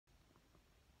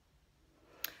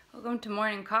Welcome to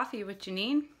Morning Coffee with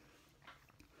Janine.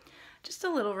 Just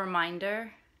a little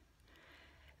reminder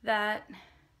that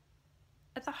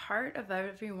at the heart of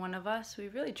every one of us, we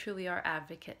really truly are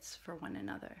advocates for one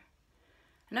another.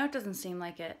 I know it doesn't seem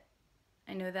like it.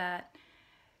 I know that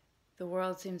the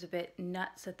world seems a bit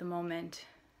nuts at the moment,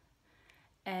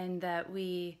 and that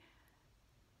we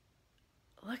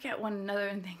look at one another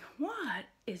and think, what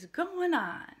is going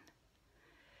on?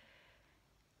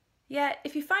 Yet,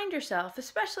 if you find yourself,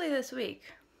 especially this week,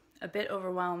 a bit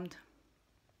overwhelmed,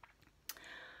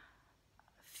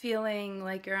 feeling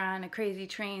like you're on a crazy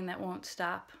train that won't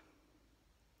stop,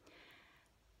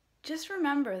 just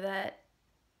remember that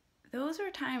those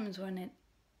are times when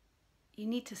you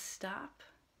need to stop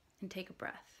and take a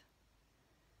breath.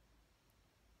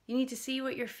 You need to see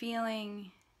what you're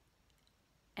feeling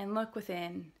and look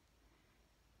within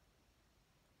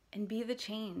and be the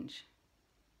change.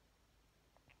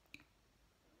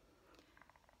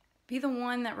 Be the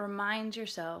one that reminds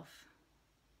yourself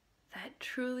that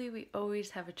truly we always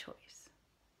have a choice.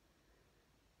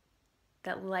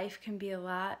 That life can be a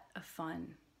lot of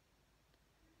fun.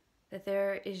 That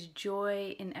there is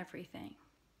joy in everything.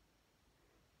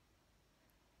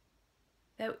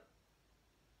 That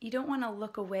you don't want to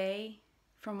look away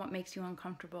from what makes you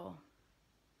uncomfortable.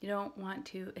 You don't want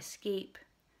to escape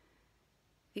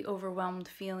the overwhelmed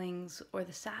feelings or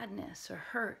the sadness or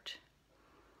hurt.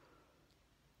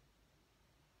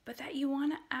 But that you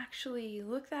want to actually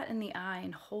look that in the eye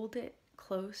and hold it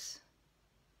close.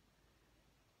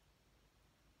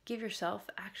 Give yourself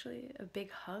actually a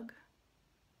big hug.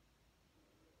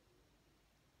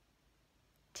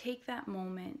 Take that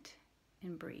moment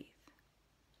and breathe.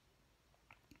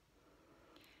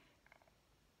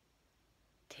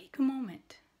 Take a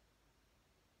moment.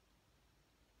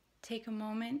 Take a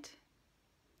moment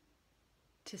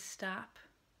to stop.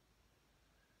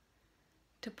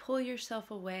 To pull yourself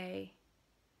away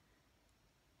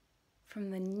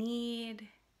from the need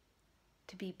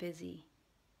to be busy.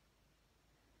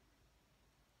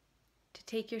 To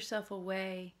take yourself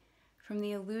away from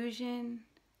the illusion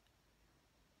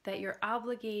that you're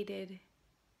obligated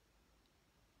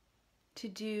to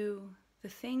do the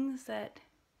things that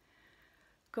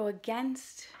go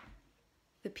against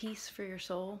the peace for your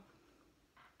soul,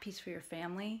 peace for your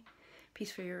family,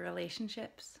 peace for your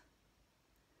relationships.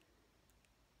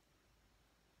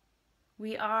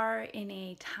 We are in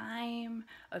a time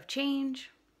of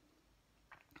change.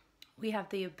 We have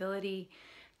the ability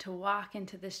to walk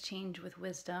into this change with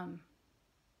wisdom.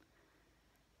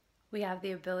 We have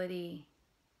the ability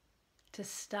to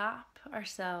stop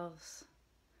ourselves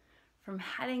from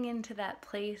heading into that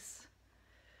place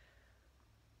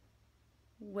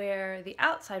where the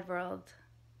outside world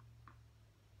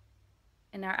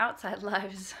and our outside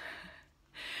lives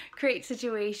create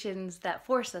situations that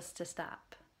force us to stop.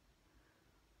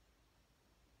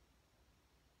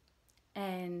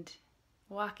 And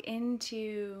walk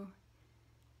into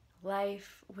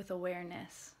life with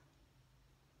awareness.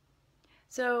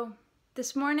 So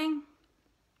this morning,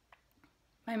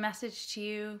 my message to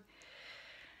you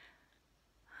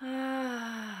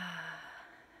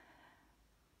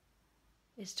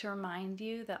is to remind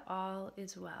you that all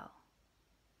is well.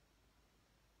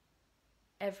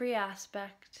 Every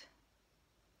aspect,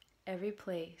 every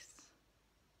place,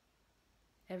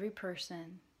 every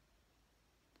person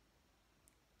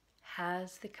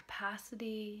has the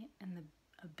capacity and the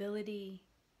ability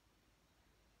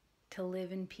to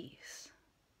live in peace.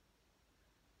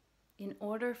 In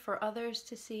order for others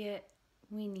to see it,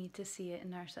 we need to see it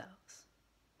in ourselves.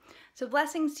 So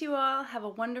blessings to you all. Have a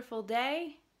wonderful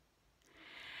day.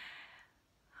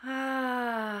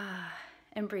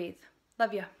 And breathe.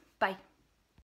 Love you. Bye.